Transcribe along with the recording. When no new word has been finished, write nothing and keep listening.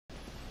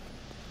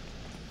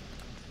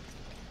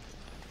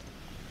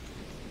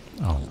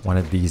one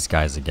of these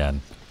guys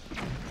again.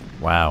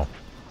 Wow.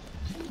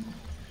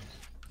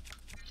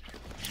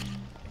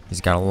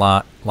 He's got a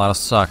lot of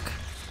suck.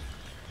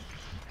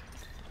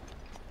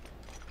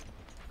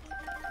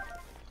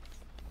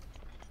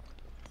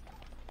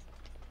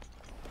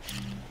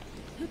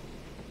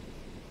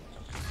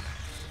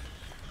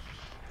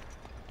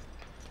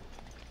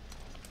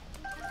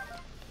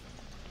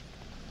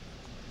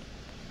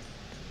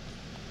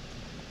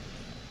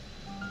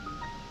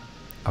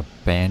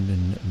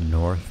 Abandoned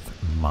North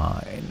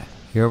Mine.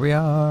 Here we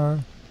are.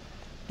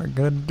 We're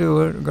gonna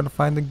do it. We're gonna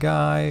find the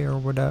guy or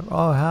whatever.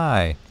 Oh,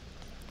 hi.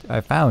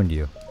 I found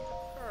you.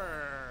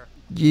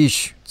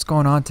 Yeesh. What's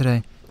going on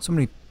today? So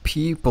many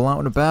people out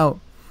and about.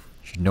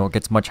 You should know it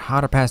gets much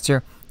hotter past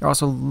here. There are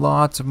also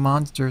lots of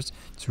monsters.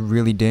 It's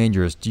really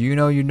dangerous. Do you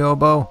know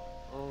Yunobo?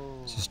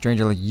 It's a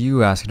stranger like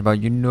you asking about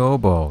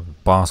Yunobo. The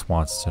boss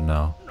wants to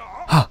know.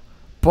 Huh!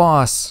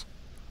 Boss!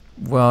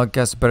 Well, I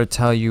guess I better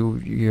tell you.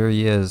 Here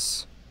he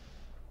is.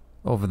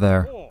 Over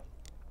there.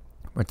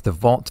 Went to the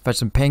vault to fetch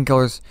some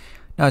painkillers.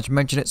 Now that you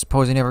mention it,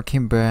 suppose he never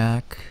came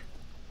back.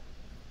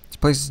 This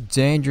place is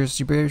dangerous.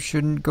 You better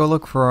shouldn't go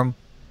look for him.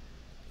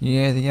 You need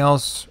anything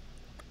else?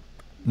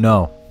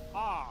 No.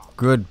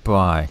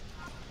 Goodbye.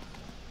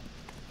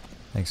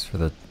 Thanks for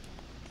the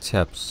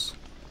tips.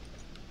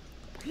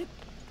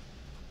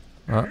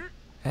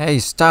 Hey,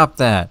 stop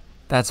that!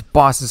 That's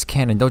boss's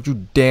cannon. Don't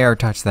you dare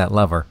touch that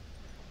lever.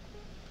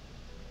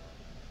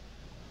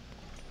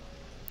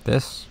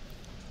 This?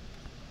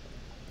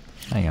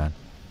 Hang on.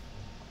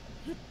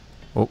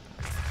 Oh,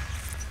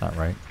 it's not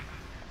right.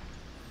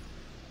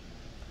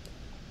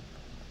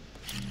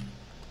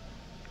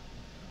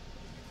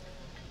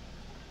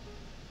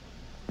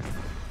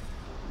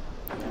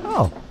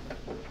 Oh.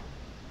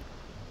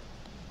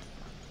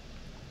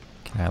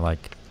 Can I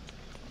like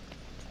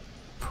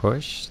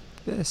push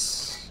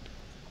this?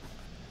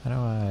 How do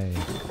I?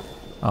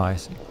 Oh, I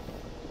see.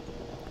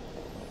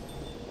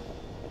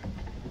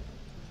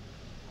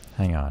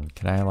 Hang on.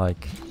 Can I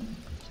like?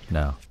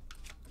 No.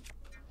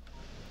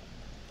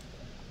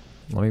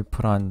 Let me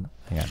put on.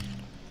 Hang on.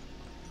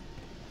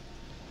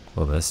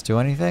 Will this do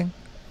anything?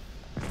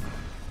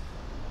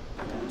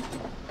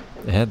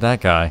 It hit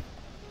that guy.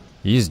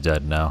 He's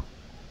dead now.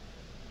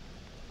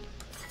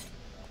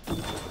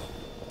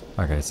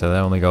 Okay, so they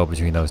only go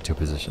between those two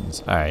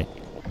positions. Alright.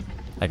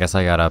 I guess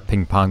I gotta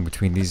ping pong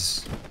between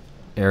these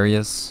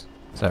areas.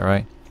 Is that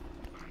right?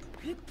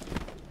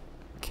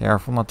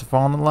 Careful not to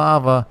fall in the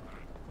lava.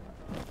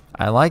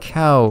 I like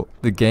how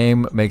the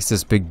game makes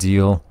this big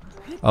deal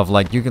of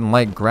like you can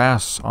light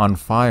grass on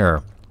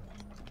fire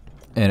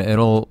and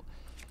it'll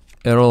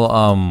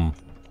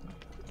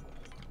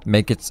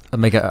make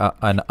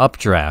an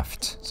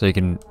updraft so you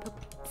can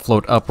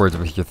float upwards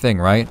with your thing,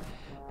 right?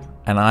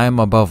 And I'm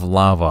above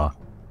lava.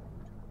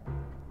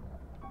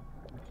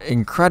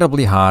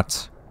 Incredibly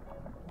hot.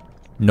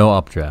 No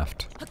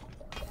updraft.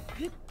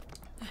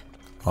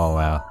 Oh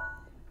wow.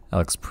 That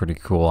looks pretty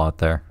cool out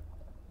there.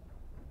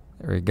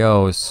 There he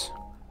goes.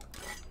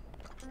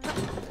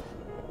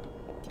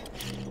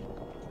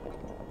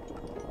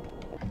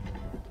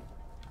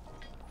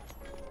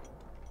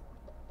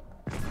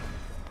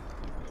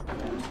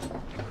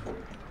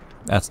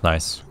 That's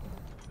nice.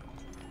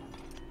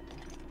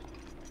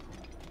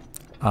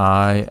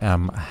 I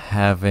am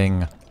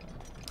having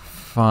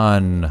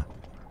fun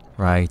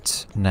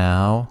right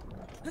now.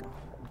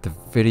 The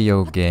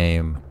video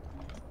game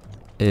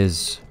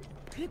is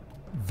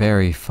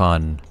very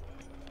fun.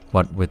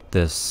 What with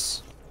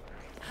this?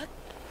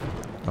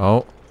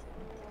 Oh.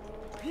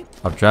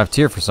 Updraft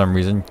here for some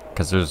reason,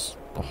 because there's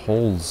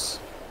holes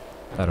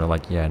that are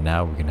like, yeah,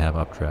 now we can have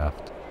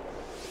updraft.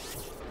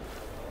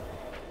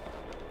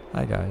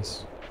 Hi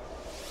guys.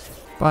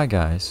 Bye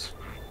guys.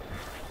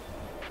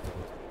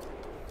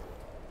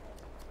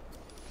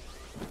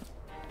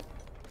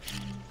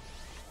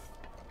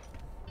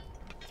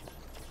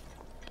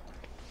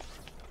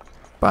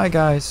 Bye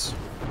guys.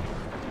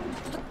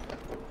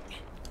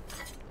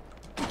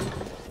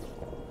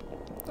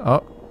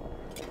 Oh.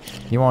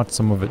 He wants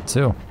some of it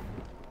too.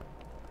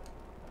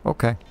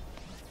 Okay.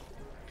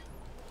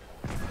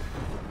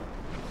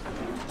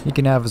 He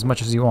can have as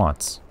much as he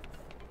wants.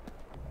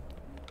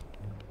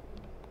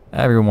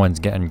 Everyone's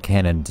getting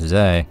cannon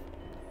today.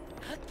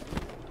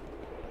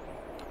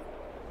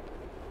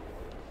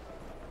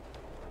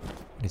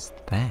 What is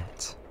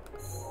that?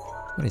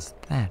 What is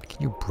that?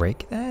 Can you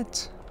break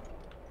that?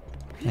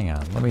 Hang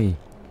on, let me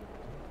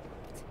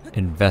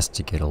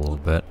investigate a little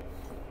bit.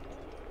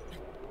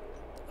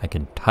 I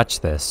can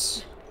touch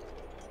this.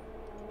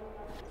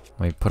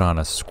 Let me put on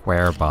a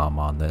square bomb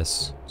on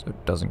this so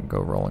it doesn't go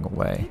rolling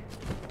away.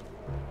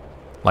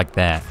 Like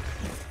that.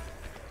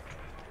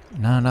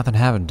 No, nothing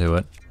happened to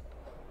it.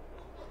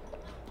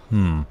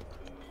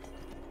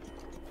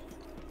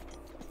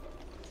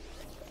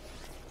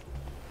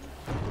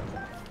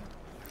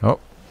 Oh.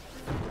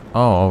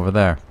 Oh, over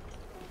there.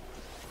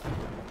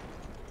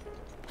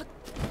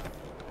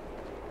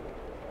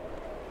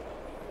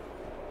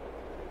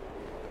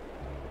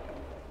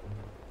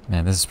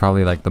 Man, this is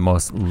probably like the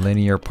most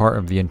linear part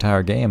of the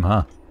entire game,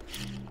 huh?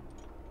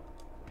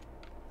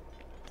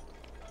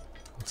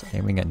 It's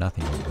aiming at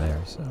nothing over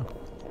there, so...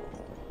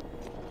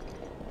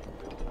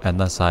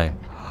 Unless I...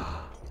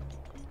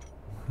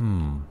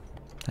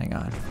 Hang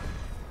on.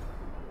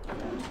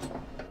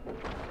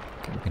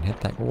 Okay, we can hit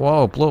that...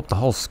 Whoa, blew up the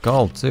whole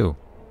skull, too.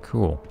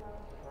 Cool.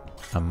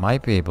 I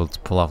might be able to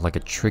pull off like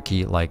a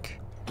tricky, like...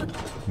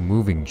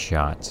 moving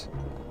shot.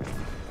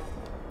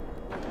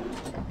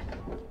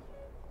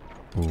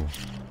 Ooh,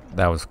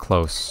 that was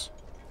close,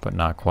 but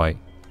not quite.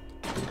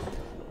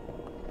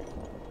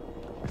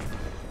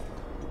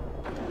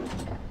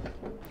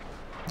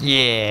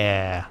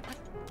 Yeah!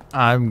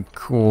 I'm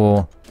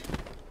cool.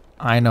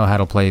 I know how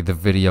to play the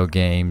video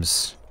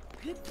games.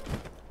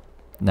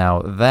 Now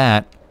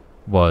that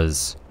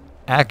was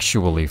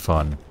actually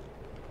fun.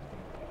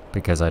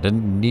 Because I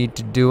didn't need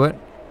to do it.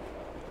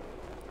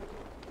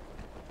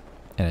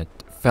 And it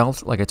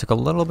felt like it took a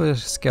little bit of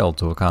skill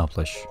to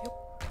accomplish.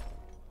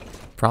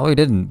 Probably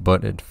didn't,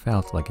 but it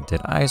felt like it did.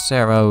 Ice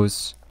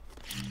arrows.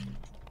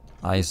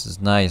 Ice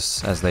is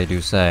nice, as they do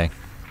say.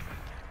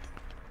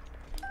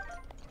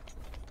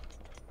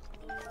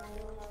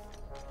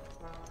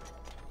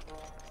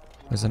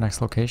 Where's the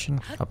next location?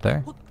 Up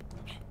there?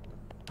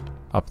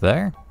 Up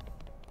there?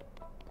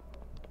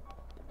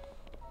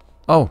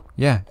 Oh,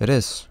 yeah, it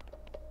is.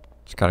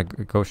 Just gotta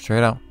go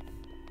straight out.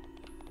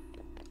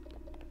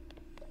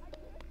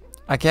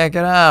 I can't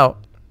get out!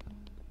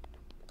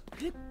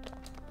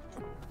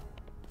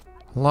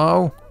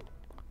 Hello?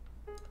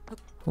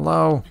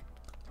 Hello?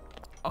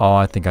 Oh,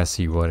 I think I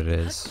see what it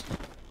is.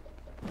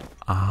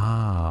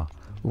 Ah,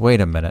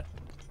 wait a minute.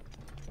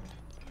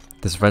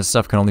 This red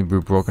stuff can only be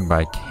broken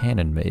by a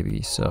cannon,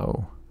 maybe,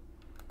 so...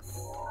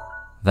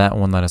 That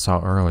one that I saw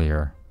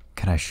earlier.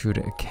 Can I shoot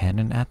a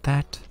cannon at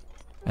that?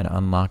 And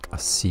unlock a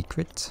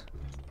secret?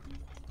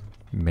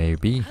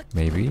 Maybe,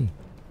 maybe.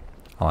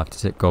 I'll have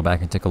to go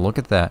back and take a look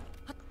at that.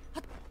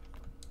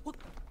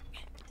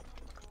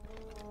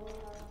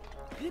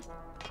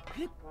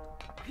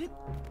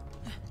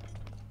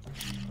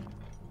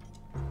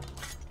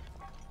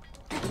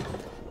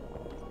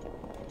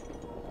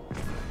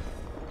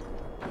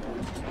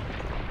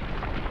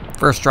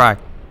 First try.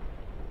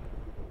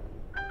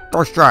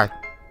 First try.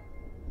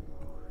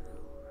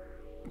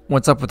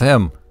 What's up with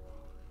him?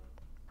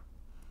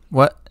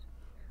 What?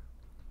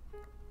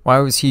 Why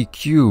was he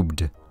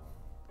cubed?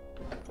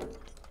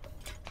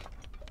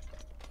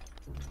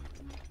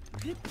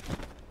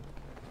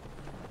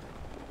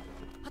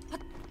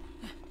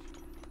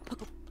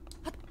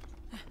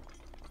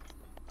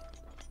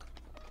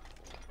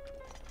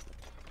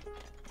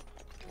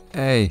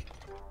 Hey,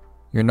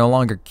 you're no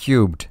longer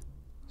cubed.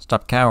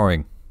 Stop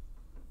cowering.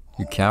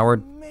 You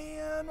coward. Oh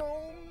man,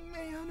 oh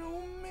man,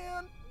 oh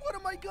man. What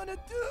am I gonna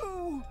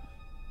do?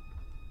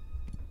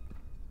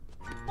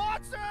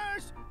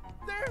 Monsters!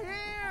 They're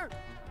here!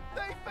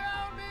 They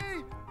found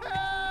me!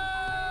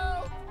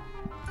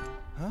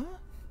 Help!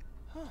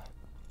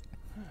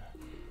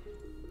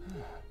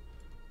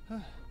 Huh?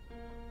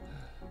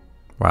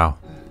 Wow.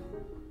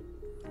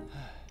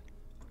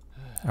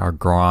 Our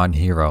grand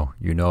hero,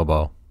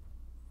 Yunobo.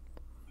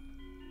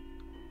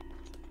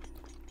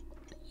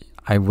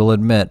 I will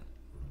admit,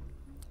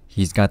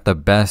 he's got the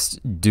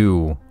best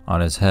dew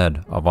on his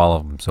head of all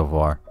of them so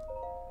far.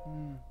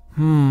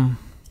 Now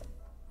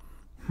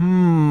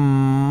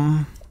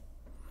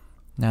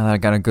that I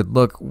got a good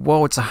look.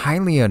 Whoa, it's a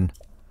Hylian.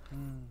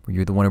 Were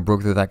you the one who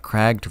broke through that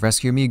crag to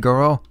rescue me,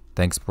 Goro?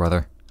 Thanks,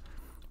 brother.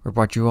 We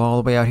brought you all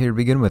the way out here to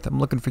begin with. I'm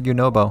looking for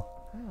Yunobo.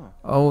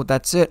 Oh,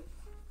 that's it.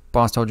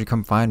 Boss told you to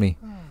come find me.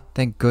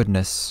 Thank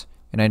goodness.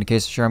 In any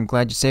case, sure, I'm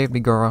glad you saved me,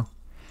 Goro.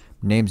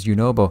 My name's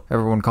Yunobo.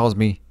 Everyone calls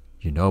me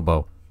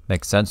Yunobo.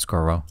 Makes sense,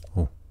 Goro.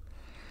 Ooh.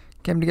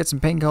 Came to get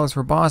some painkillers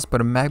for boss, but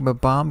a magma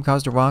bomb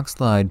caused a rock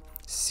slide,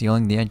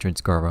 sealing the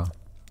entrance, Goro.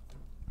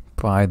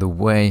 By the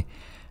way,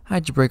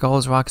 how'd you break all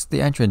those rocks at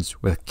the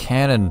entrance? With a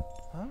cannon.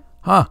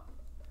 Huh?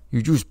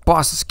 You used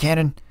boss's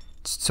cannon?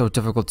 It's so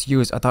difficult to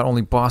use, I thought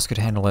only boss could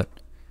handle it.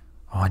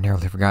 Oh, I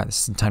nearly forgot.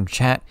 This isn't time to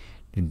chat.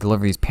 Need to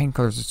deliver these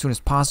painkillers as soon as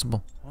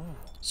possible.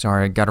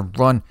 Sorry, I gotta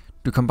run.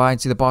 Do come by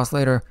and see the boss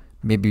later.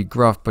 Maybe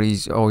gruff, but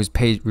he's always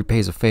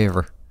repays a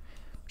favor.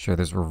 I'm sure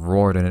there's a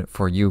reward in it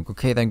for you.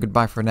 Okay then,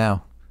 goodbye for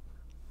now.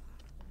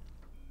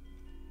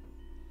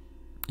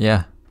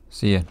 Yeah,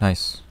 see ya.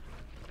 Nice.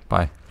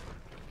 Bye.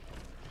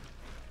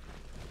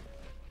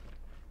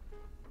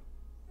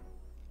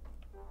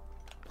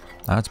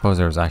 I don't suppose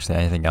there was actually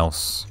anything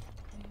else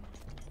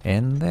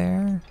in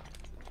there.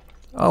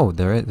 Oh,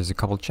 there is. There's a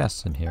couple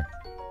chests in here.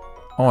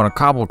 Oh, and a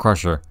cobble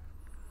crusher.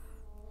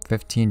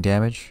 15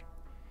 damage.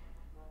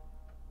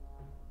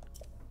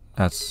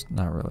 That's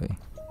not really...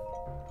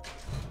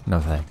 No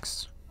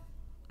thanks.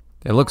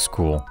 It looks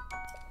cool.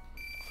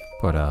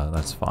 But,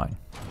 that's fine.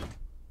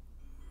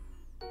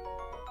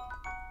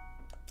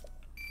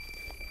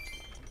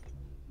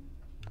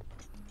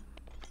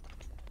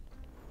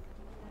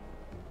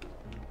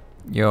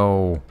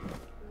 Yo.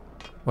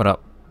 What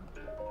up?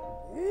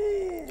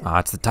 Ah,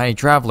 it's the tiny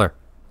traveler.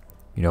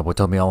 Yunobo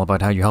told me all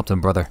about how you helped him,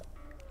 brother.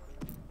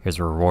 Here's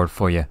a reward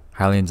for you.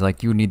 Hylians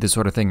like you need this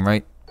sort of thing,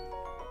 right?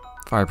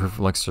 Fireproof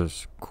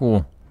elixirs.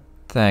 Cool.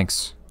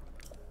 Thanks.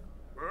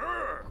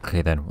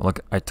 Okay then. Well, look,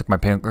 I took my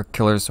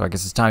painkillers, so I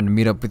guess it's time to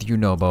meet up with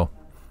Yunobo.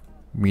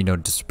 Me no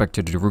disrespect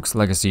to Daruk's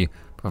legacy,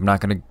 but I'm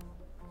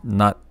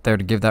not there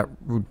to give that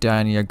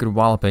Rudani a good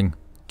walloping.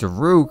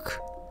 Daruk?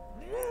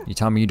 You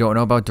tell me you don't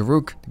know about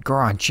Daruk? The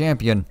Goron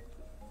champion.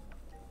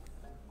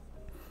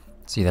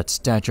 See that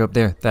statue up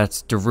there?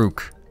 That's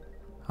Daruk.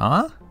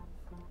 Huh?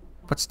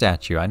 What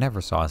statue? I never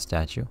saw a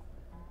statue.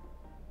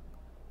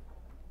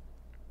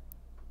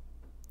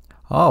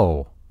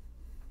 Oh.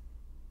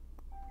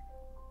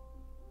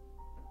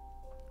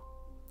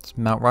 It's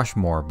Mount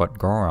Rushmore, but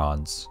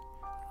Gorons.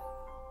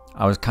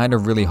 I was kind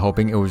of really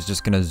hoping it was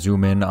just gonna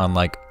zoom in on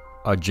like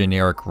a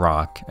generic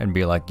rock and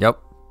be like, yep,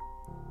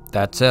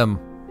 that's him.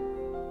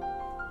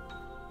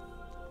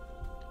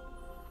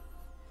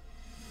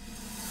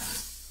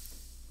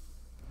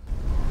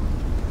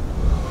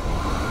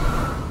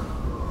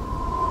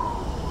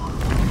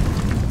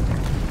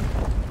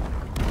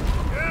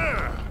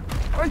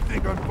 I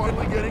think I'm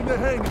finally getting the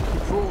hang of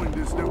controlling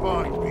this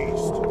divine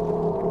beast.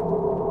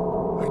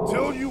 I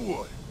tell you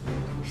what,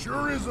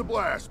 sure is a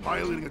blast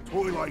piloting a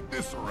toy like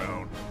this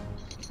around.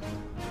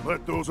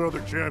 Let those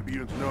other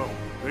champions know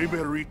they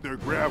better eat their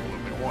gravel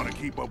if they want to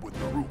keep up with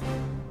Daruk.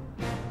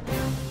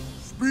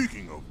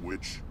 Speaking of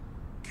which,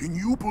 can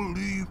you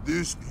believe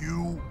this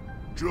view?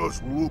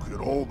 Just look at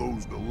all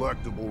those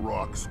delectable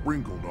rocks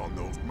sprinkled on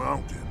those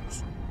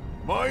mountains.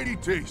 Mighty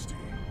tasty.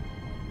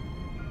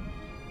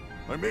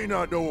 I may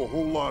not know a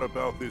whole lot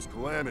about this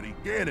Calamity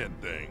Ganon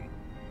thing,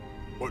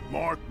 but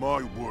mark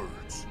my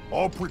words,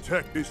 I'll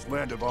protect this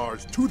land of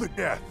ours to the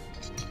death.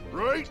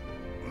 Right,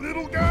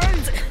 little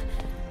guys?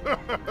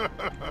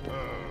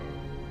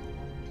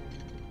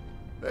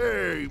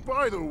 Hey,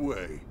 by the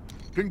way,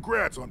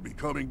 congrats on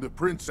becoming the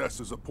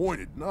princess's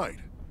appointed knight.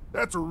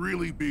 That's a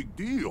really big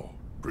deal,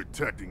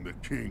 protecting the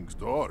king's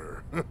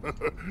daughter.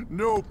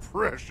 No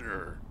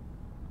pressure.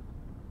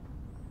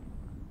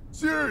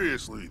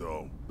 Seriously,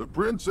 though, the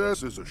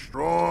princess is a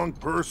strong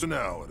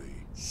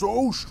personality.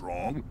 So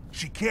strong,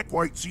 she can't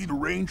quite see the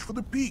range for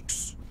the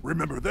peaks.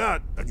 Remember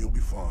that, and you'll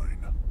be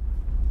fine.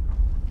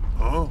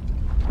 Huh?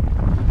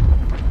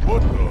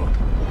 What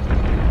the?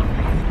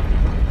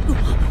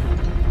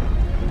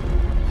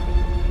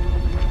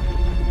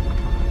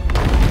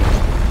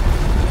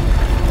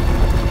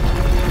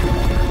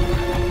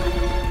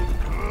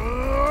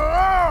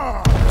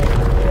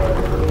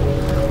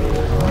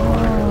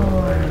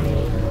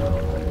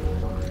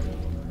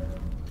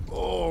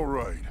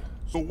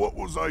 So what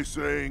was I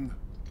saying?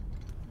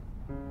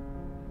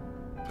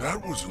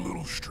 That was a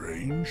little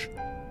strange.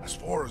 As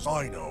far as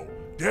I know,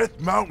 Death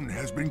Mountain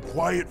has been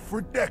quiet for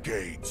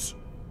decades.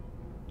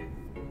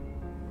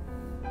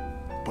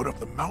 But if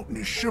the mountain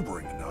is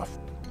shivering enough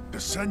to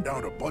send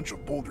out a bunch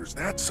of boulders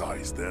that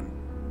size, then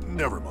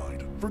never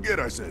mind. Forget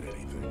I said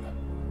anything.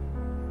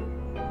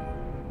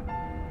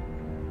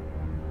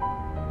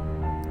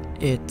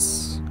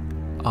 It's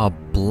a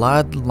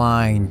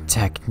bloodline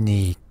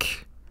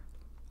technique.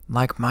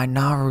 Like my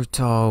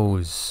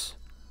Naruto's.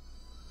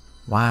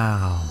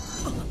 Wow.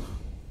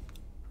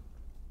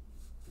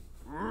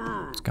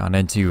 It's gone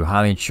into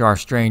Hylian Char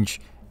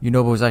Strange.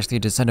 Yunobo was actually a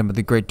descendant of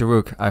the great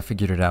Daruk. I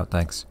figured it out,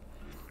 thanks.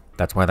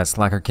 That's why that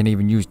slacker can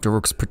even use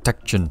Daruk's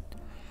protection.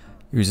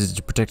 He uses it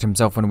to protect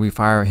himself when we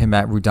fire him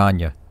at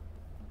Rudanya.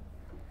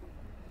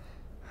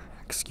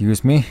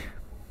 Excuse me?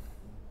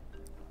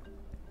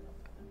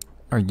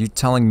 Are you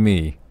telling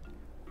me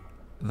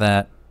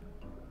that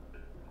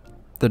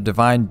the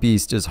divine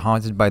beast is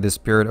haunted by the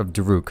spirit of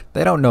Daruk?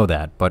 They don't know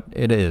that, but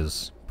it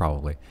is,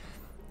 probably.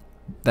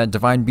 That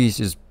divine beast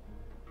is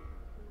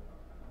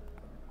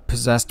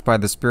possessed by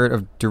the spirit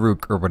of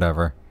Daruk or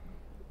whatever.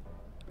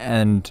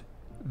 And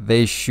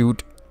they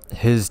shoot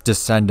his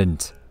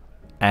descendant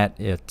at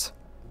it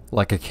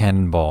like a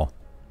cannonball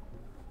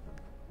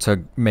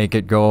to make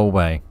it go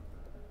away.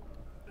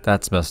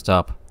 That's messed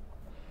up.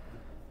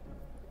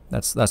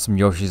 That's some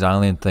Yoshi's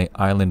Island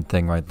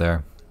thing right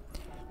there.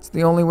 It's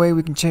the only way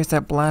we can chase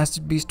that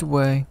blasted beast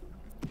away.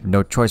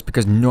 No choice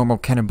because normal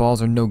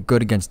cannonballs are no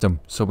good against him.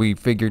 So we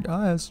figured,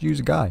 let's use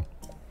a guy.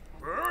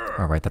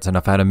 Alright, that's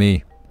enough out of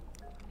me.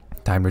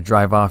 Time to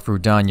drive off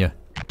Rudanya.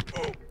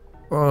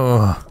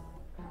 Ugh.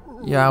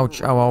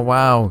 Youch, oh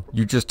wow.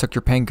 You just took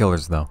your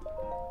painkillers though.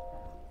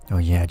 Oh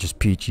yeah, just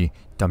peachy.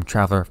 Dumb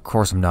traveler, of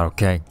course I'm not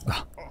okay.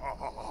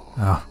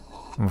 Oh,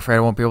 I'm afraid I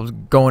won't be able to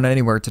go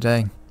anywhere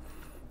today.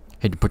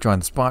 Hate to put you on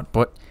the spot,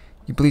 but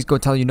you please go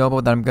tell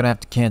Yunobo that I'm gonna have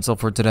to cancel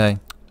for today.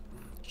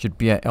 Should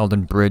be at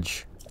Elden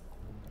Bridge.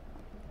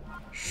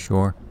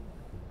 Sure.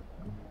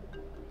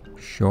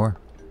 Sure.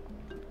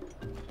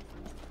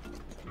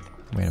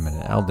 Wait a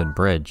minute, Elden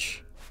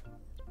Bridge.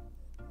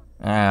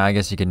 I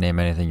guess you can name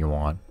anything you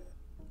want.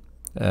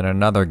 And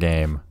another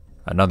game,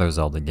 another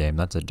Zelda game,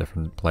 that's a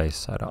different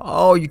place.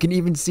 Oh, you can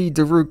even see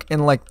Daruk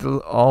in like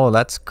the, oh,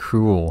 that's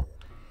cool.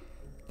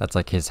 That's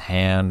like his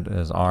hand,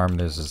 his arm,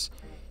 there's his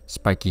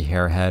spiky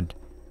hair head.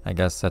 I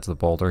guess that's the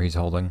boulder he's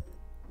holding.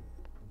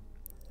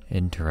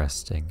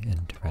 Interesting,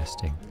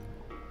 interesting.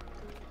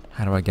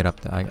 How do I get up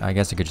there? I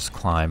guess I could just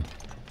climb.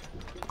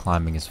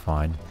 Climbing is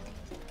fine.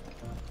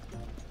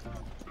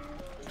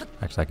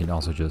 Actually, I can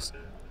also just...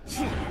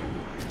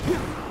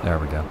 There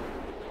we go.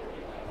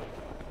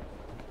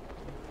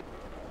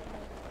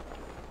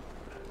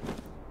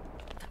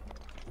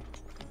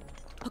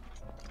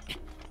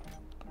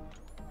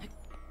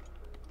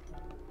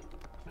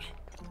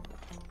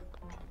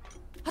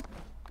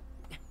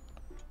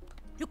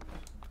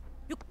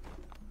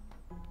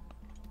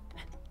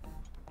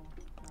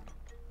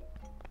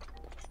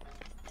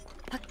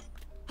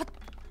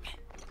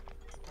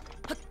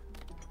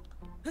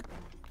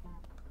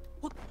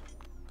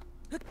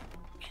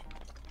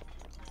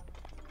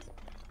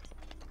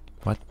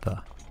 What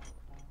the?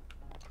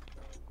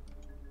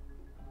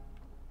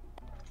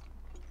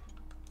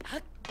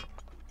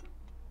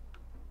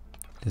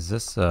 Is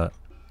this a...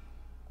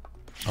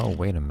 Oh,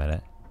 wait a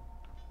minute.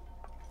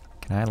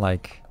 Can I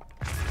like...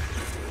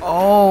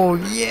 Oh,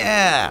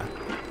 yeah!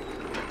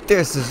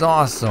 This is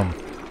awesome!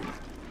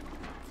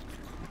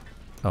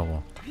 Oh,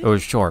 well. It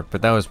was short,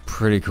 but that was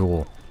pretty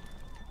cool.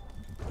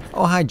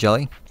 Oh, hi,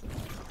 Jelly.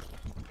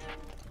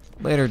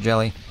 Later,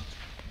 Jelly.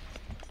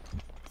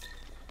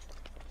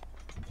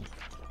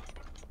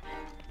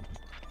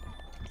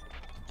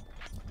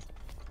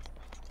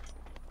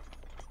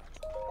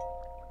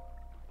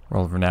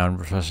 World-renowned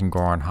refreshing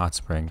Goron hot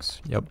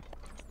springs. Yep.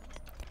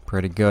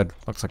 Pretty good.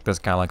 Looks like this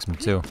guy likes them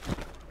too.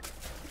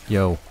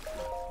 Yo.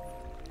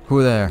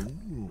 Who there?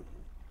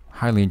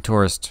 Hylian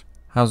tourist.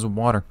 How's the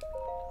water?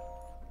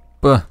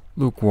 Buh.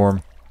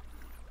 Lukewarm.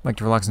 Like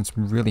to relax in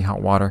some really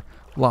hot water.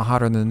 A lot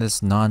hotter than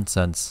this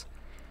nonsense.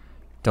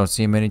 Don't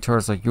see many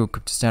tourists like you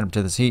equipped to stand up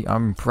to this heat.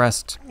 I'm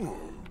impressed.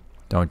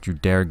 Don't you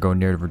dare go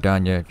near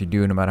Verdania. If you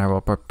do, no matter how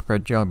well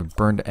prepared you are, you'll be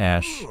burned to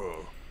ash.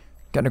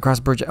 Getting across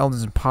the bridge of Elden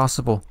is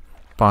impossible.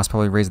 Boss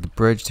probably raised the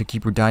bridge to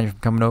keep Verdania from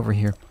coming over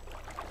here.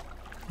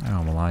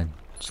 Oh, well, I'm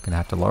just gonna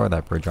have to lower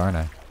that bridge, aren't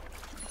I?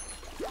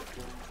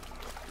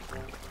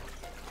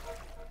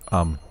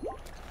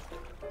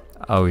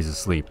 Oh, he's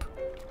asleep.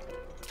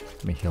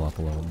 Let me heal up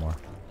a little more.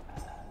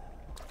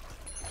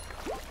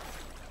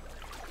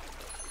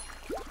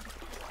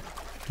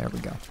 There we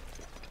go.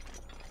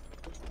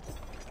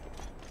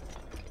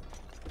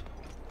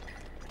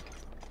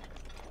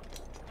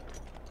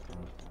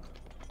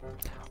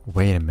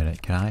 Wait a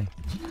minute, can I?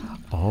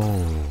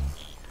 Oh.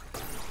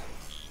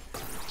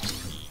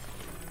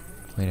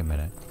 Wait a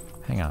minute.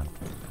 Hang on.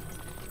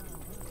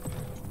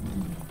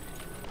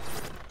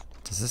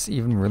 Does this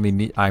even really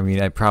need... I mean,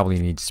 it probably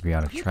needs to be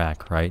on a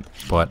track, right?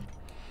 But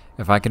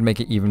if I could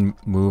make it even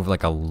move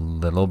like a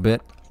little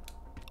bit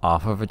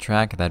off of a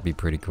track, that'd be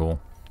pretty cool.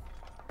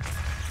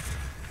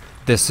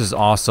 This is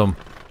awesome.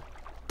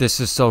 This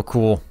is so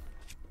cool.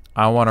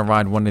 I want to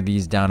ride one of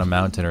these down a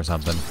mountain or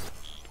something.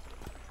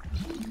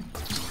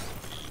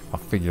 I'll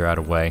figure out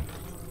a way.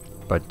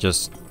 But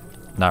just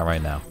not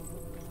right now.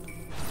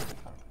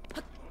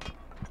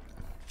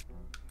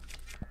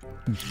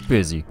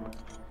 Busy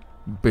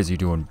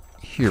doing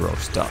hero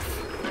stuff.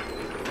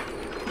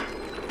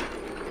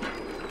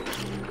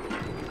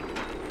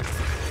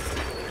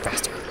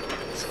 Faster.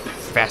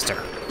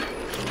 Faster.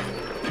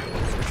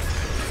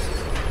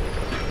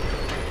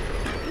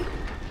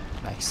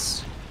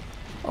 Nice.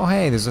 Oh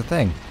hey, there's a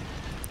thing.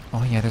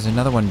 Oh yeah, there's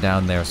another one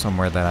down there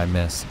somewhere that I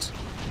missed.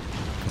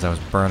 Because I was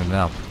burning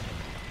up.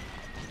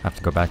 I have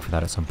to go back for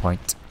that at some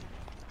point.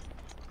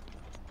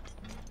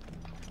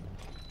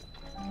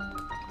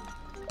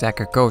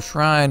 Dakako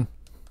Shrine.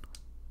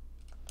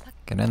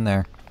 Get in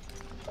there.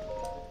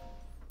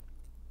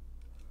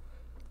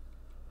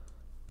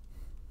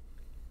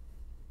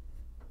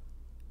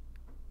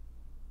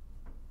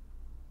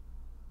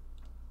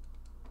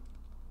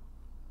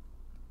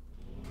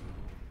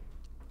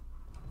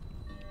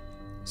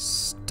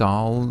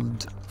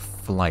 Stalled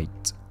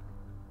flight.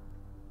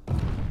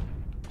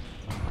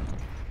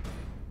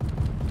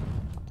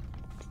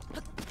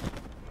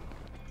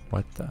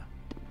 What the?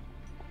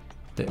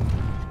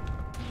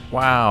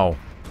 Wow.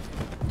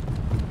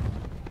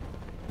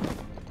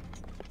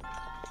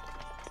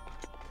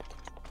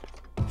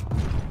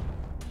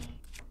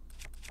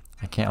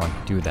 I can't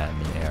like do that in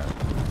the air.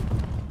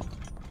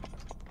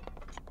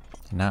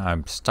 And now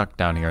I'm stuck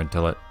down here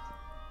until it...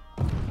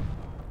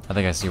 I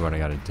think I see what I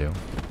gotta do.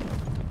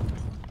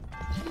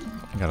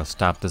 I gotta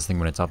stop this thing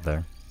when it's up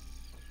there.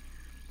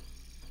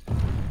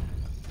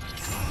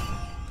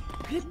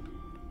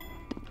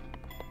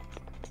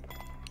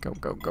 Go,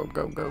 go, go,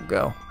 go, go,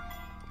 go.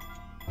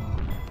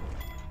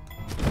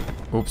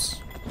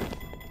 Oops.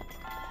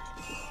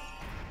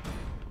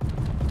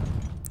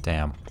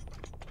 Damn.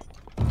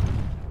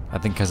 I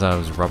think because I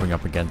was rubbing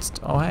up against...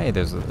 Oh, hey,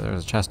 there's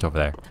a chest over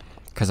there.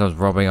 Because I was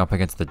rubbing up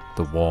against the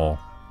wall.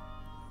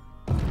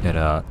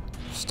 It,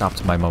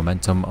 stopped my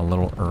momentum a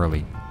little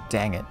early.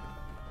 Dang it.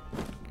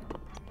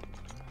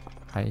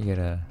 How you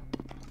gonna...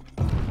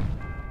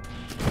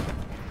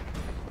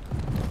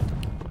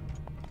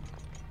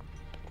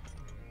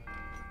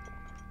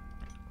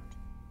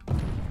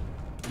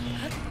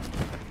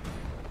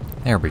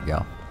 There we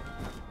go.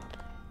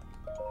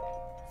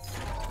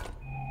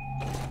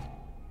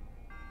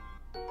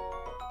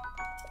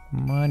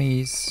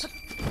 Monies.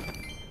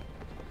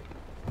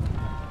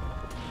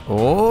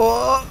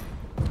 Oh!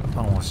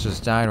 Almost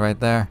just died right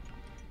there.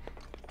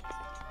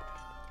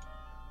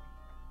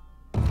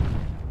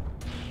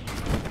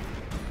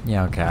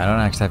 Yeah, okay, I don't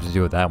actually have to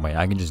do it that way.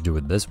 I can just do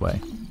it this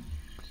way.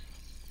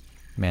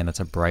 Man,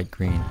 that's a bright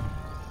green.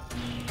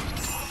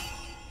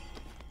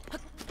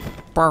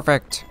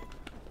 Perfect!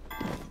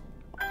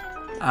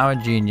 I'm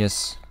a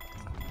genius.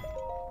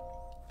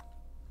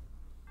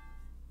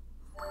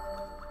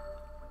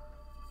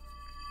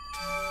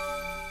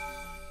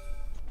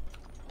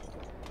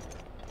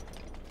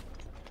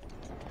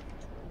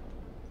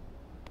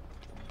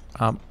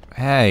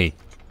 Hey.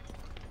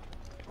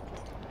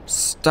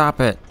 Stop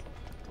it.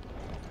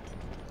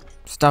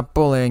 Stop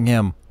bullying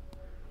him.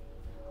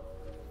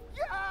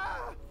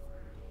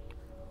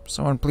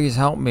 Someone please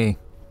help me.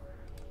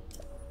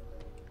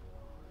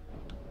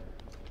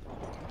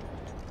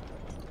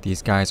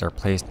 These guys are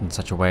placed in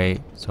such a way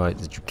so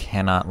that you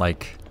cannot,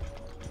 like,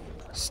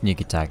 sneak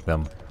attack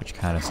them, which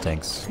kind of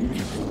stinks.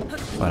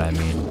 But I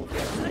mean...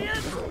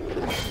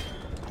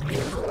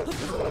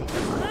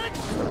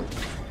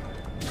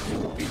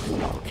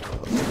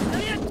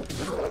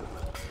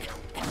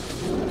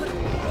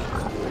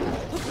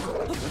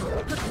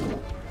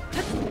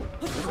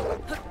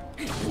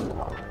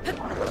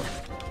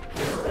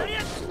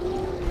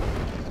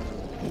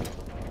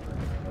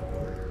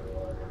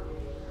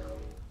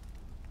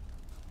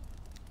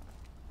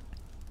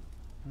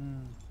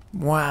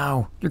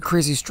 Wow, you're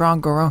crazy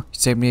strong, Goro. You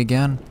saved me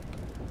again.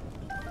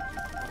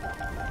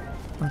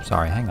 I'm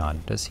sorry, hang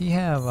on. Does he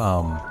have,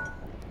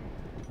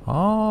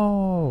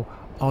 Oh,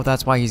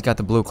 that's why he's got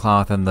the blue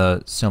cloth and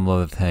the symbol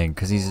of the thing,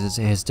 because he's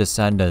his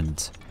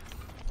descendant.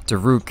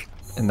 Daruk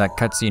in that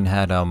cutscene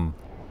had,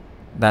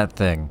 that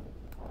thing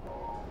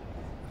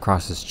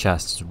across his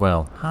chest as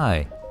well.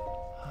 Hi.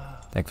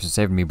 Thanks for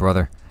saving me,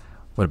 brother.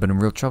 Would have been in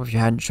real trouble if you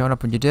hadn't shown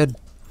up when you did.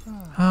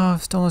 Oh,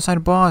 still inside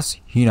a boss.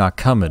 He not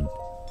coming.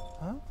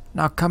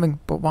 Not coming,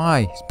 but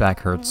why? His back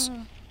hurts.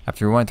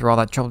 After we went through all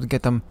that trouble to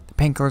get them, the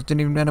painkillers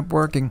didn't even end up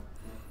working.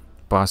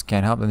 Boss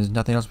can't help and there's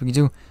nothing else we can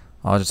do.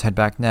 I'll just head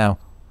back now.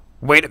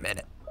 Wait a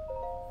minute.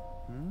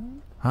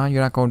 Huh?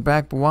 You're not going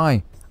back? But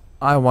why?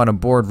 I want to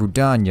board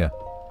Rudanya.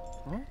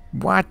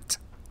 What?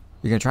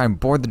 You're gonna try and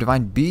board the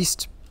Divine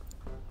Beast?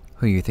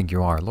 Who do you think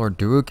you are? Lord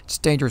Daruk? It's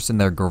dangerous in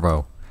there,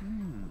 Goro.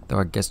 Though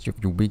I guess if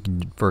you're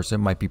weakened at first, it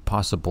might be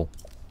possible.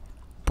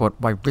 But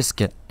why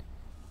risk it?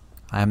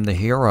 I am the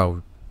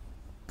hero.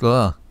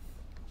 Ugh.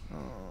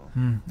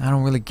 I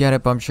don't really get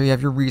it, but I'm sure you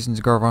have your reasons,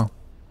 Goro.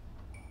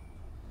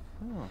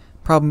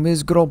 Problem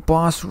is, good old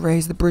boss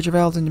raised the Bridge of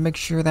Elden to make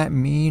sure that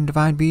mean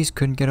Divine Beast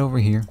couldn't get over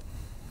here.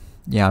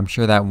 Yeah, I'm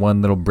sure that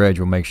one little bridge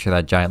will make sure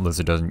that giant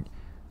lizard doesn't...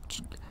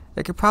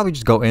 It could probably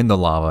just go in the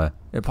lava.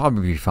 It'd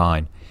probably be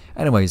fine.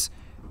 Anyways,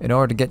 in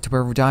order to get to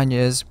where Rudanya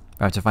is,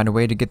 I have to find a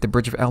way to get the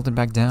Bridge of Elden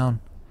back down.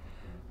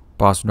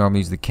 Boss would normally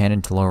use the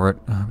cannon to lower it.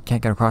 We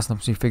can't get across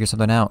unless we figure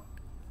something out.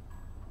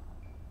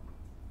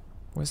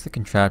 What's the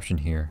contraption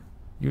here?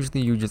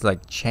 Usually you just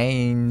like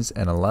chains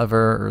and a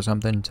lever or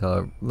something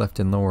to lift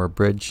and lower a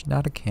bridge,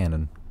 not a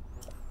cannon.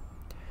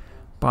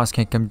 Boss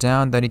can't come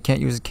down, then he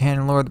can't use a cannon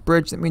and lower the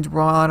bridge. That means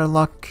we're all out of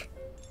luck.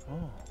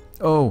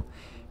 Oh,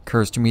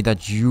 occurs to me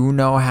that you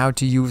know how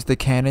to use the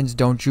cannons,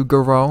 don't you,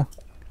 Goro?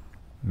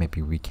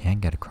 Maybe we can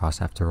get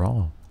across after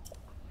all.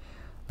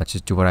 Let's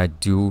just do what I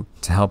do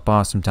to help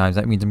boss sometimes.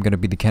 That means I'm gonna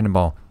be the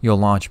Cannonball. You'll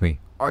launch me.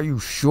 Are you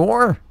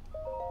sure?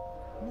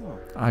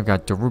 I've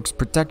got Daruk's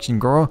protection,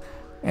 Goro.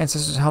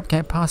 Ancestors' help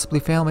can't possibly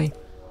fail me.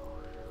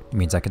 It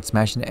means I can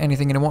smash into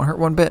anything and it won't hurt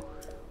one bit.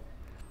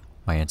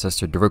 My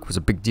ancestor Daruk was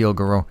a big deal,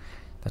 Goro.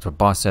 That's what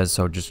boss says,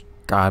 so just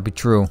gotta be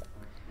true.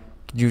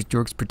 Could use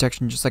Daruk's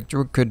protection just like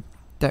Daruk could.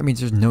 That means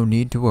there's no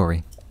need to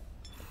worry.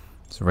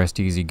 So rest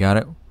easy, got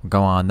it? We'll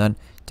go on then.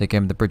 Take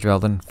him to the Bridge of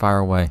Elden, fire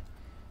away.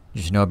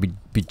 You should know be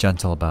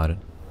gentle about it.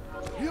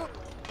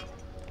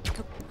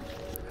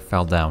 I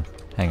fell down.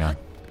 Hang on.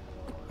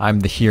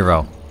 I'm the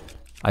hero.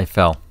 I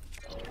fell.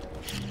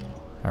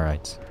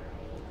 Alright.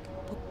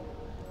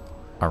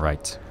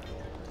 Alright.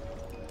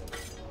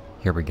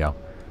 Here we go.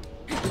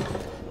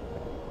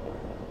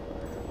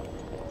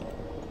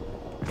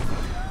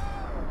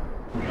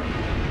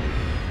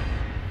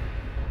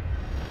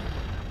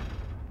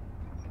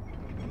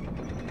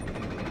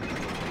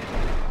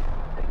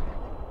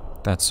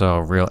 That's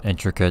a real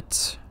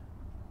intricate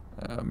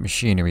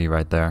machinery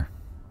right there.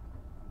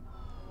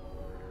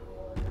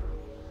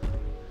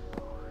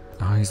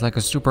 Oh, he's like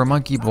a super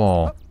monkey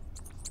ball.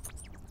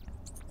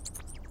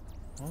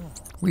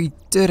 We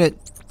did it!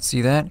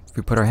 See that? If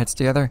we put our heads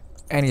together,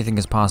 anything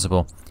is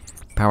possible.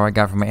 Power I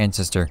got from my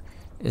ancestor.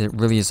 It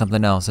really is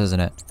something else, isn't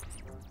it?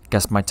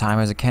 Guess my time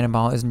as a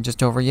cannonball isn't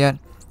just over yet.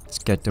 Let's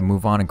get to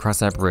move on and cross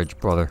that bridge,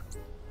 brother.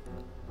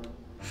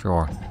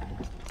 Sure.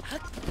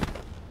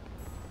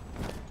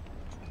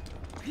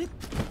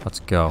 Let's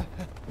go.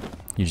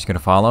 You just gonna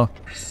follow?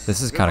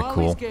 This is kind of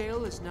cool.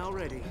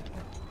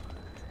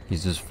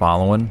 He's just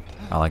following.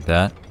 I like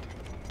that.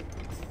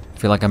 I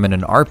feel like I'm in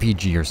an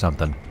RPG or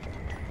something.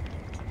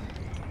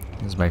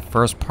 This is my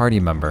first party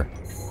member.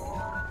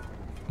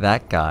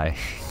 That guy.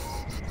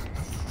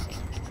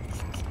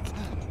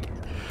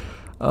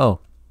 Oh.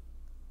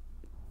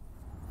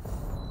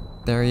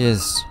 There he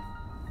is.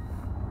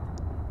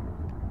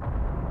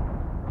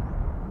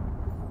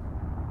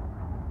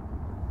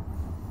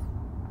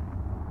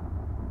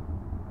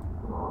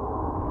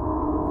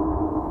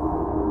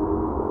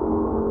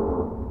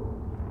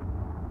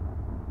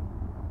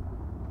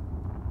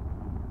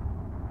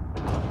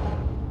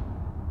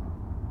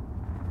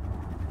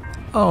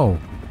 Oh,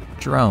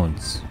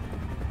 drones.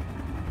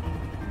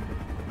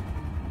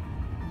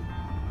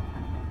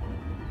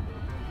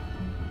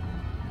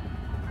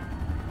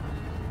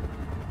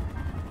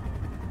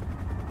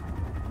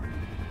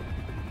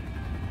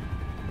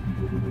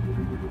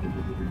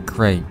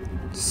 Great.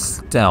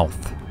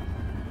 Stealth.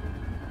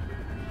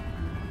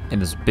 In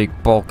this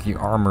big bulky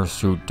armor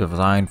suit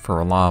designed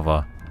for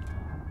lava.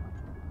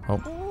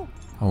 Oh.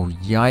 Oh,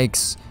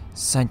 yikes.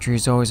 Sentry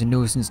is always a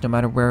nuisance no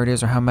matter where it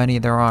is or how many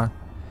there are.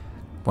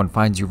 If one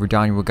finds you,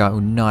 Radani will go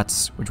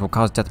nuts, which will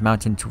cause Death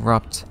Mountain to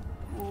erupt.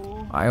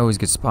 I always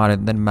get spotted,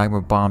 and then magma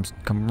bombs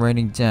come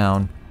raining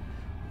down.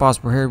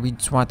 Boss, we're here,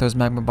 we'd swat those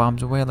magma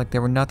bombs away like they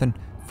were nothing.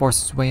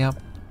 Force us way up.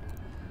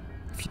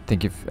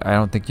 I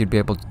don't think you'd be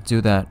able to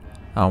do that.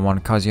 I don't want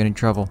to cause you any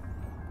trouble.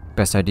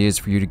 Best idea is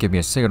for you to give me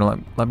a signal.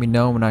 Let me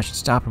know when I should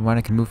stop and when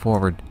I can move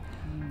forward.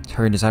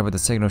 Hurry and decide what the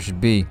signal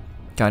should be.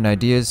 Got any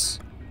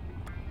ideas?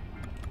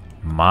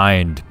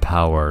 Mind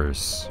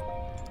powers.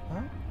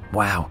 Huh?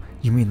 Wow,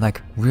 you mean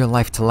like real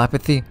life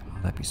telepathy? Oh,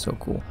 that'd be so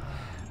cool.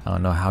 I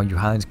don't know how you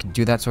Highlands can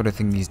do that sort of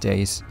thing these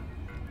days.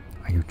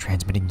 Are you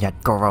transmitting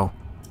yet, Goro?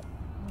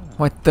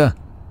 What the?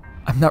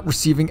 I'm not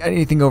receiving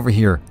anything over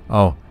here.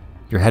 Oh,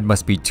 your head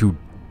must be too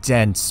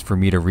dense for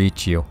me to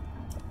reach you.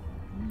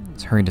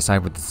 Let's hurry and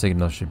decide what the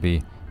signal should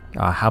be.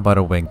 How about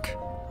a wink?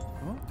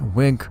 A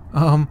wink?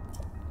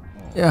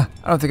 Yeah,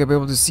 I don't think I'll be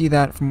able to see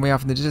that from way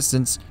off in the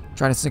distance.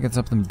 Try to think of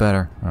something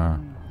better.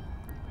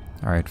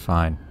 Alright,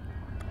 fine.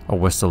 A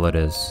whistle it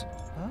is.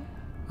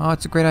 Oh,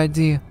 it's a great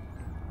idea.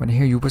 When I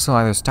hear you whistle,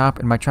 I either stop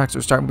and my tracks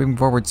will start moving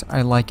forwards.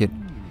 I like it.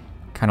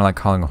 Kind of like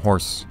calling a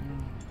horse.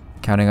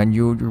 Counting on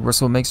you, your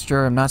whistle makes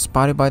sure I'm not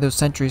spotted by those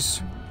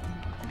sentries.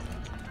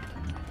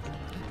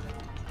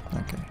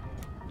 Okay.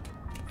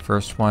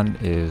 First one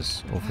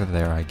is over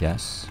there, I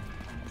guess.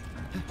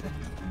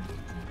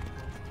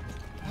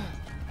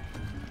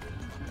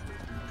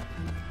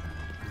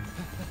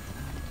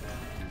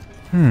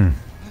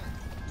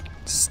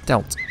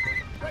 Stealth.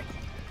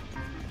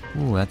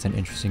 Ooh, that's an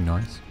interesting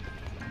noise.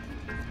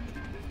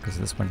 Because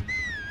this one.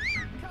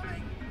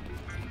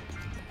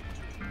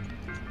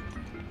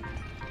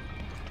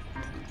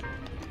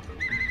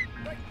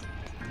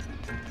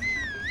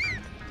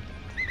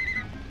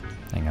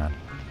 Hang on.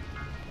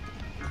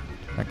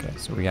 Okay,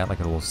 so we got like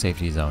a little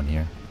safety zone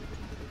here.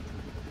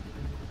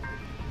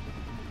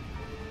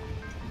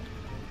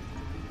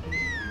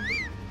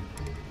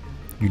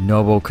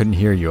 Yunobo couldn't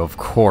hear you, of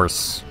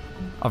course.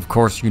 Of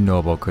course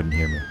Yunobo couldn't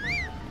hear me.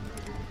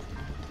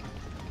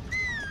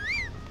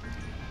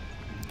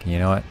 You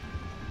know what?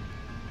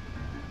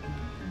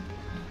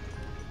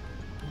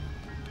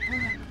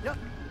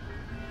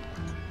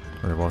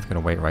 We're both gonna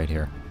wait right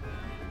here.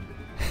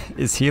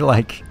 Is he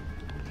like...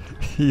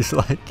 He's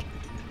like...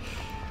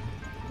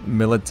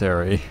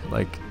 military,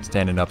 like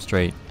standing up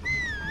straight.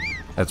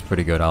 That's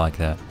pretty good, I like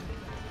that.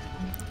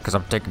 Because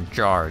I'm taking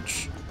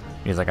charge.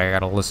 He's like, I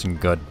gotta listen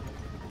good.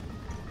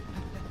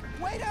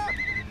 Wait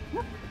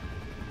up!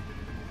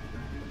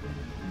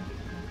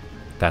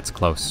 That's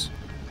close.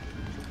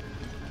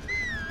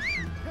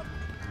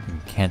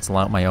 Cancel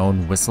out my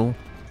own whistle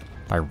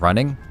by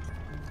running?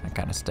 That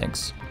kind of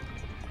stinks.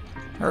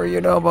 Hurry,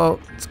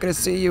 Yunobo! It's gonna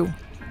see you!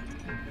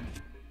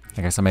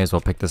 I guess I may as well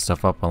pick this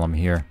stuff up while I'm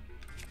here.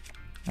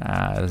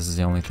 This is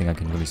the only thing I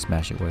can really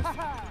smash it with.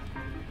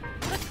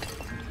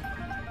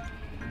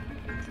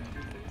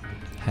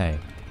 Hey.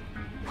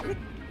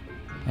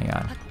 Hang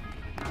on.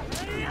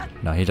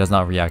 No, he does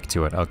not react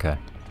to it. Okay.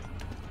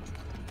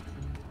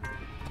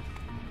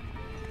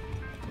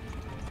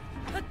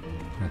 What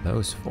are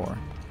those for?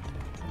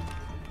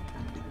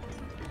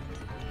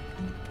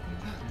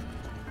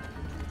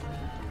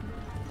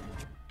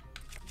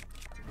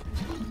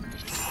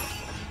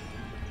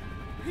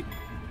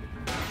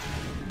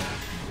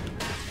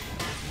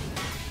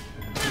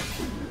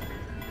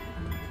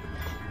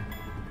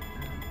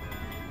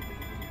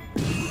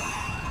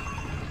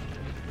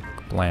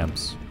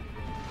 Blams.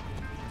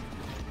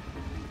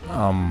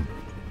 How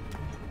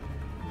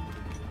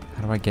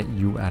do I get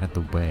you out of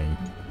the way?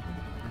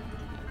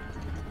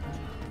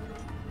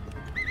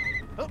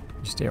 You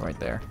stay right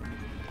there.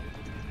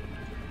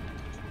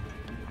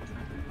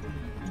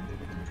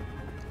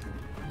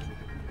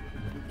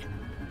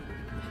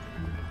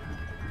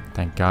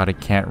 Thank God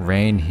it can't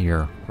rain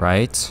here,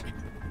 right?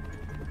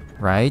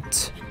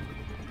 Right?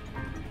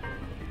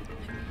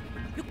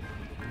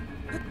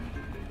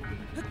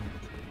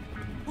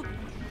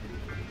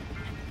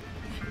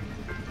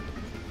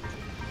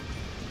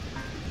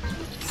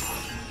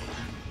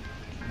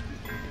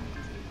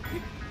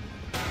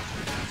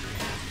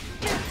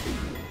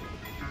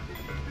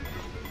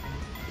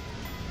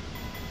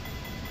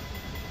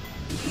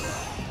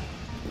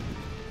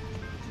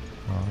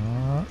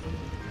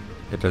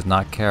 It does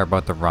not care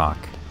about the rock.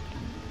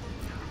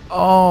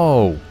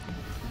 Oh!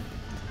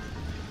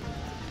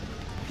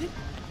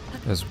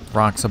 There's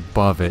rocks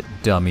above it,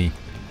 dummy.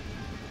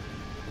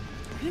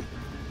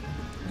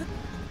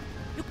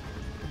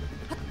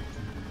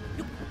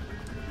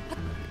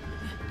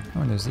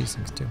 Oh, and there's these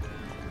things too.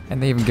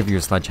 And they even give you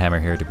a sledgehammer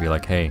here to be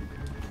like, hey,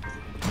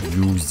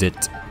 use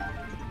it.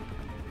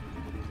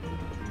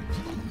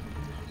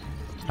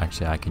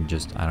 Actually, I can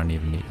just, I don't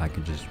even need, I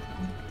can just...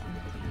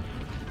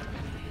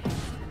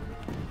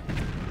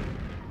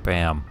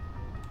 Bam.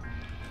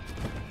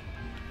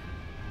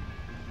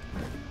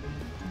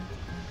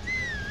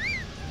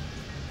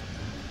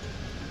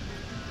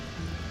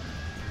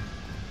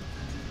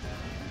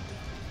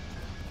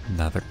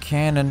 Another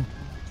cannon.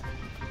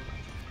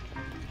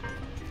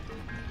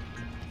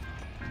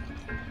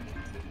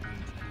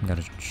 I'm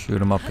gonna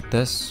shoot him up with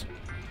this.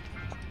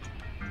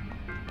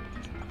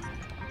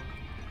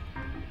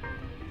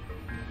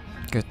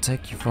 Gonna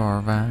take you for a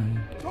ride.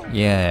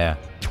 Yeah.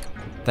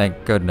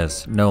 Thank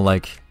goodness. No,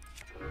 like,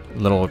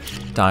 little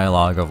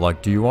dialogue of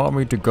like, do you want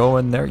me to go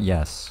in there?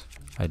 Yes,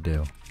 I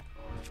do.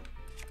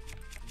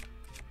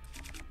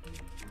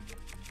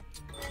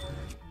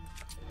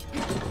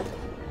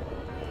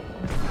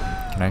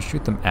 Can I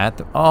shoot them at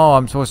the... Oh,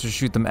 I'm supposed to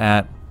shoot them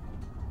at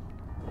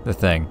the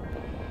thing.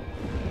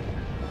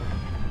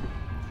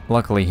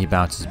 Luckily, he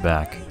bounces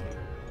back.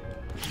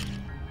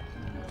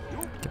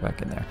 Get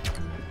back in there.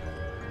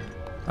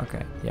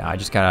 Okay, yeah, I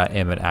just gotta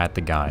aim it at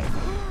the guy.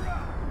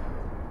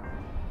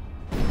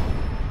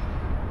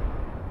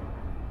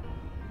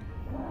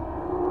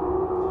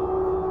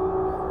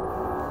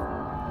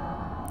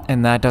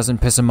 And that doesn't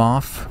piss him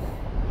off?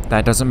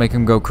 That doesn't make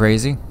him go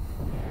crazy?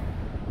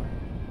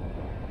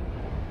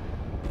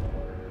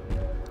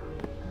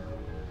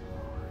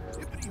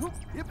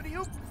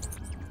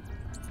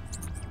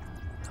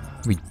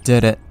 We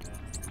did it.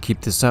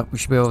 Keep this up. We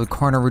should be able to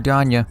corner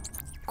Rudanya.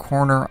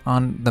 Corner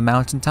on the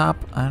mountaintop?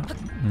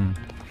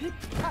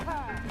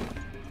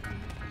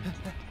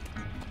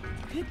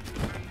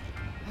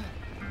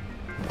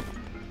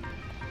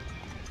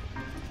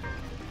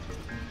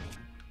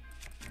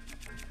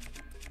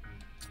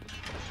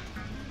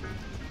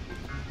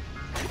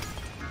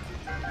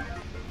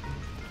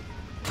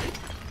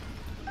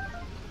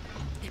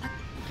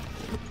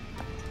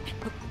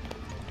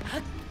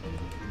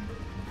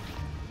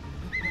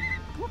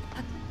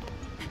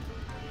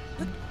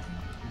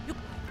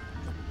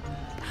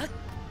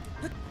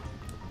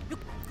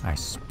 I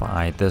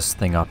spy this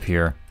thing up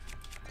here.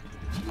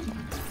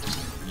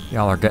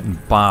 Y'all are getting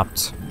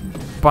bopped.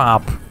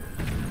 Bop!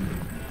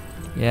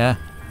 Yeah?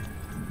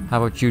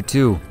 How about you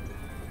too?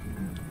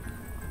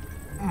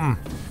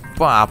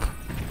 Bop!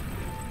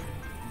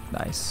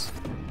 Nice.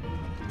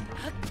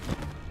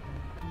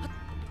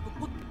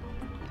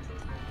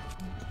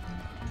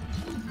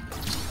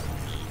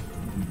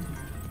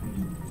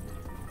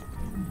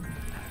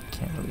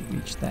 Can't really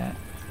reach that.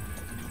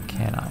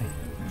 Can I?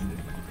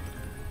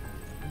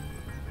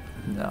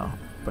 No,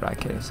 but I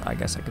guess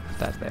I could put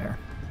that there.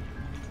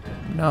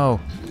 No.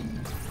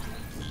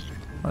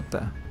 What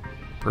the?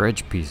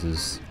 Bridge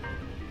pieces.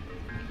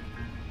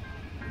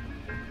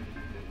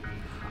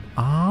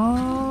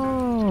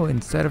 Oh,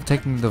 instead of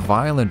taking the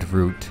violent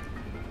route,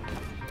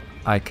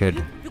 I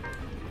could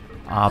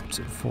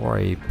opt for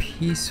a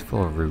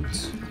peaceful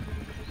route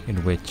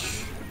in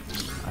which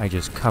I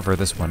just cover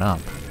this one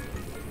up.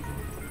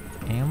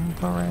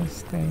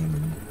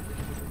 Interesting.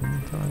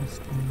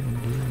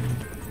 Interesting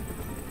indeed.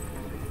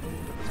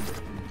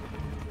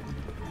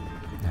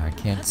 I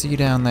can't see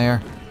down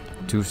there.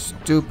 Too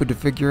stupid to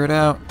figure it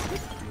out.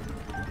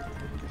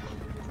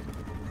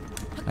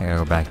 I gotta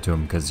go back to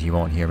him because he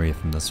won't hear me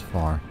from this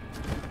far.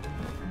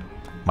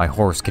 My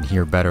horse can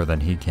hear better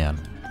than he can.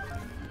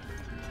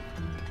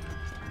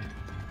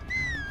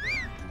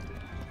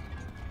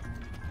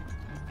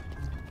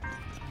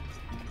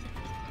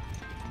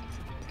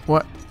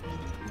 What?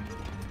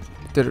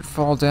 Did it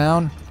fall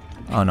down?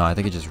 Oh no, I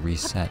think it just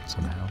reset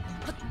somehow.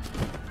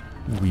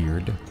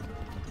 Weird.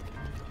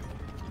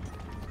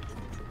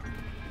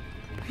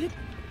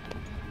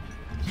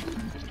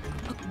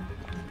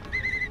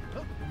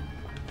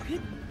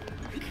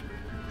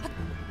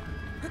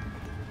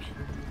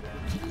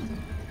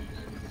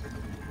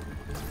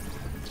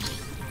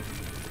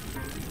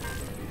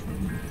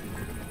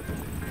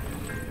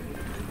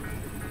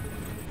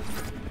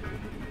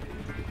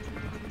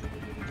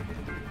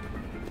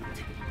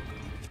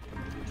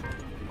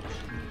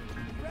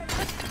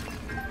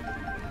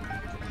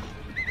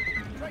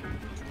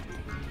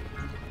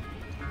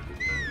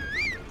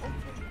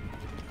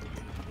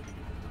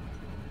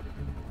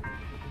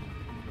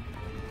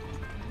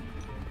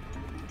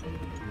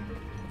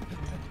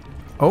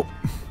 Oh!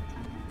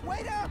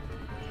 Wait up!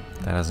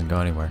 That doesn't go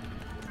anywhere.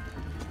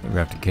 We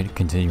have to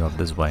continue up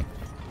this way.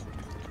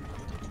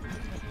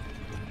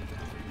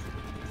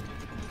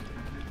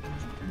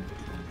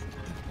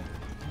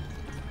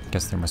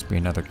 Guess there must be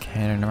another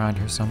cannon around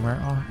here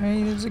somewhere. Oh,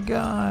 hey, there's a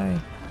guy.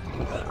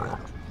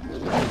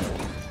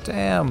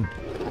 Damn.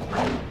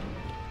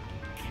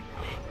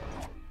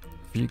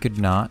 If you could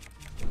not,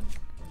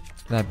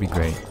 that'd be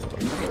great.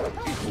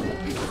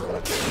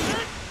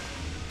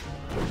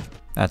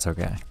 That's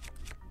okay.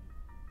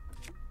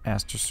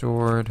 Master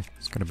Sword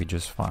is gonna be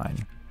just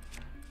fine.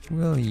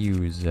 We'll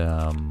use,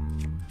 yeah, we'll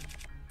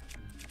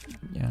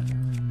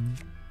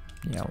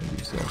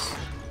use this.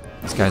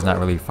 This guy's not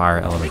really fire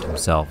element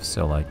himself,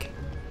 so, like,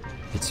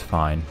 it's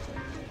fine.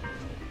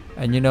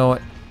 And you know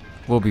what?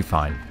 We'll be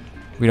fine.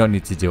 We don't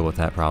need to deal with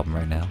that problem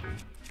right now.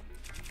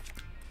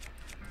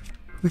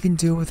 We can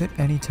deal with it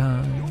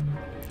anytime.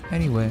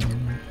 Anyway.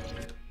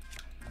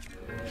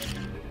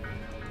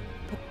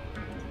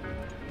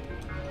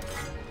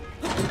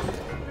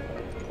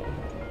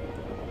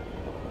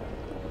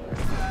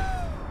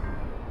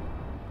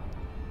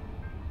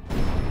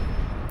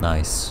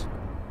 Nice.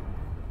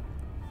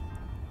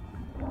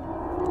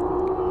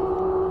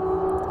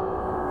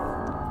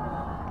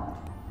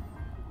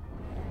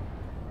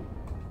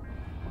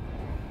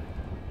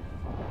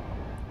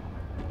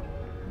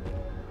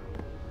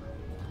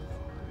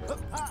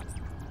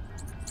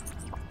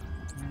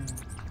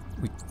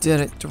 We did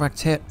it! Direct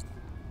hit!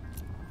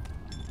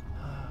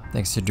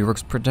 Thanks to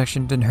Durok's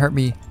protection, didn't hurt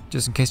me.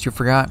 Just in case you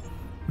forgot.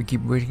 We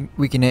keep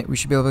weakening it, we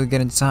should be able to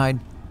get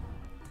inside.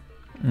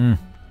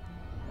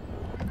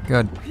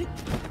 Good.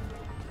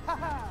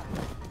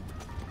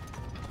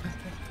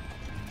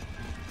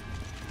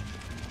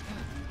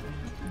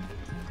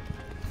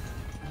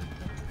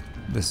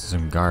 This is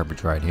some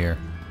garbage right here.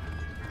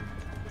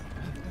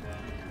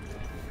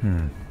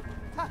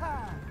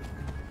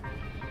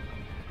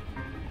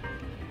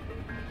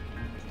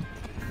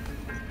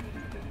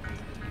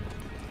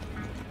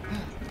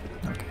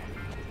 Okay.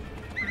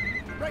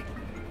 Right.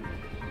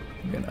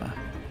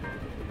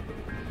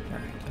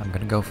 I'm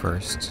gonna go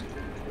first.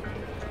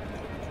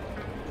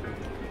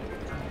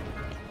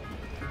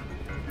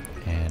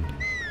 And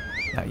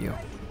now you.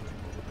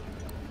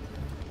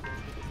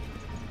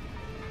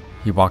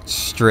 He walked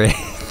straight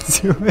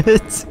to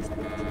it.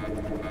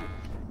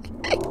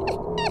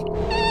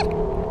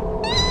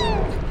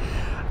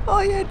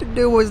 All you had to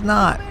do was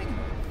not.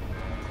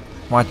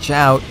 Watch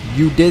out,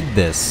 you did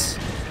this.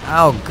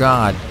 Oh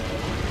God.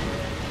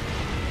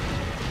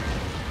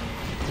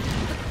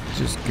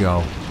 Just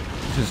go.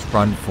 Just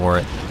run for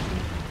it.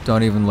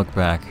 Don't even look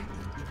back.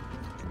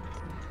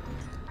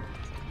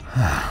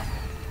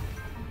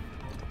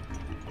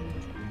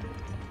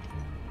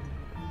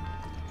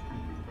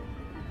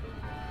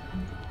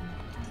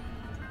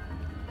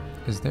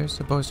 Is there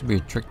supposed to be a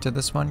trick to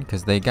this one?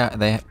 Because they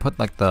put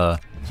like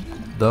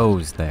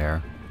those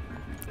there.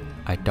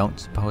 I don't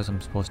suppose I'm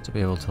supposed to be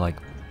able to like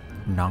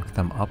knock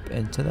them up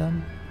into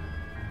them.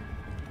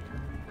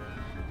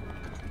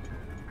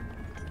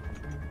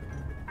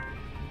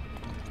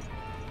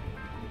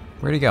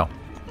 Where'd he go?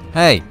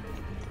 Hey!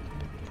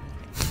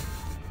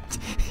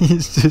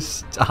 He's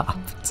just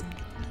stopped.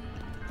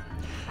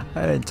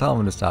 I didn't tell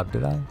him to stop,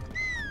 did I?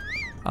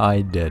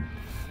 I did.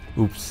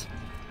 Oops.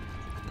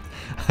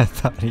 I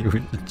thought he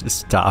would just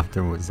stopped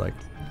and was like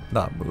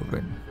not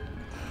moving.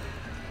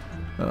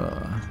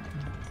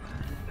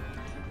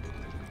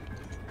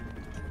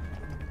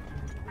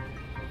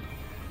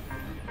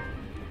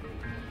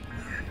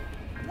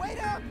 Wait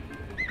up!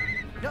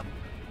 Yep.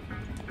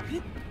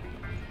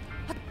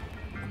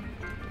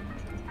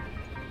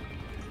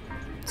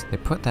 So they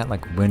put that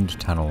like wind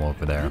tunnel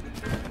over there.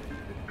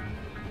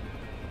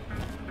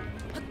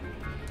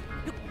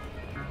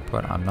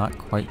 But I'm not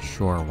quite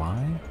sure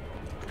why.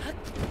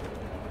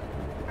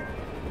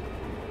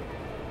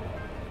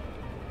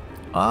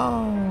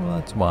 Oh,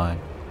 that's why.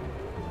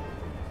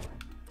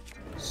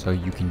 So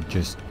you can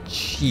just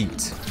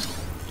cheat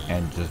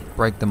and just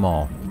break them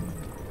all.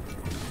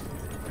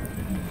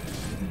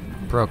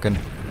 Broken.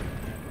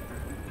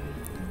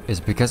 Is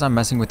it because I'm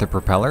messing with the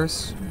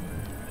propellers?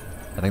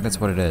 I think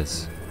that's what it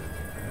is.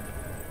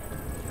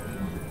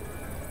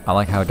 I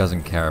like how it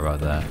doesn't care about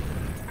that.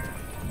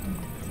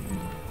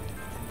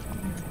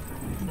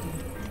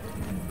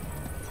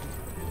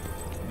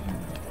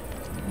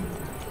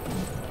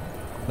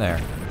 There.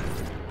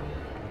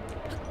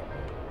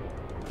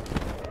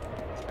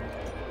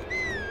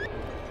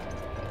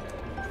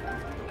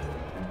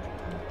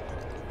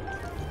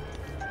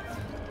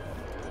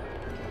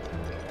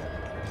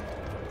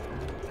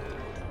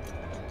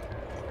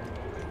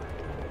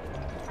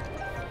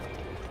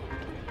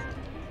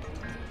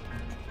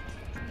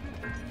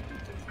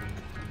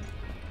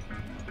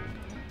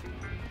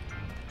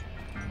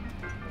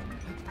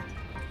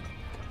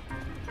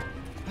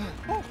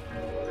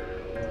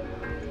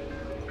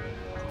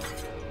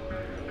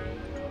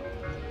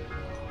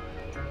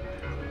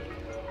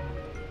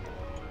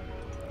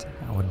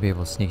 I would be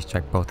able to sneak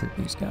check both of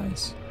these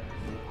guys.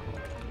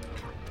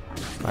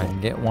 If I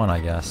can get one, I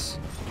guess.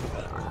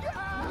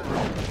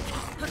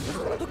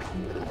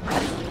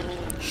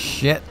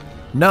 Shit.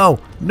 No!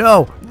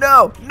 No!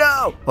 No!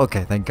 No!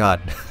 Okay, thank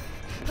God.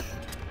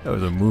 That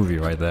was a movie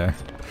right there.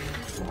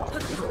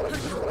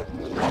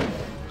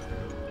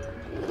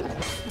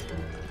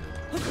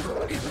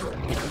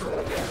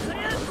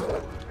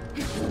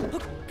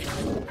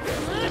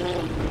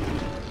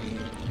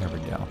 There we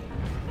go.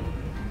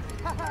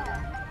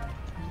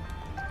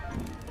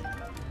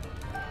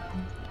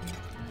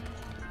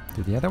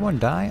 Did the other one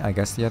die? I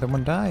guess the other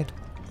one died.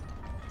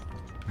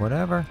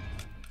 Whatever.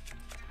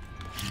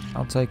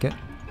 I'll take it.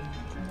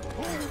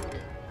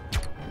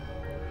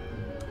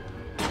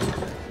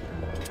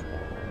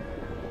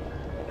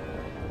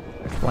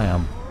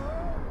 Blam.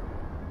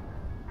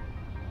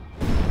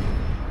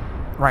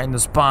 Right in the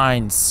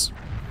spines.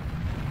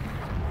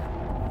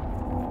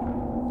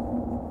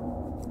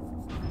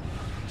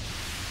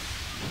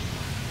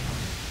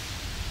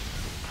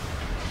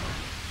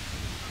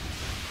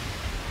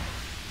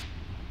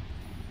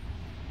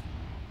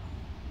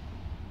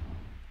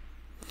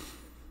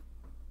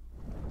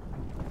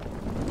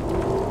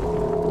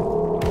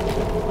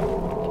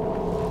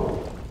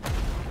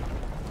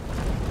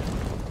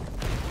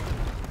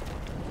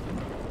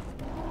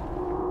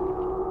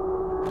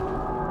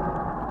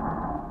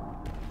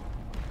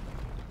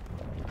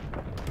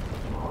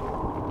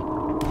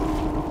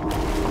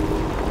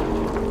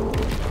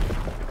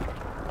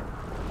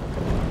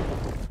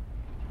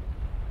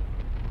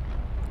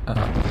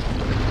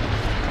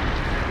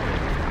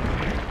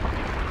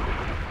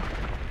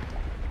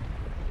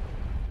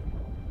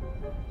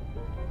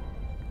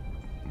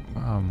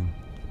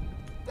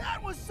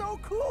 That was so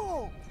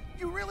cool!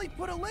 You really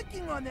put a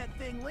licking on that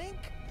thing, Link.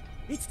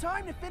 It's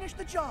time to finish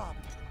the job.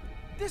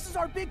 This is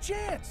our big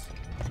chance.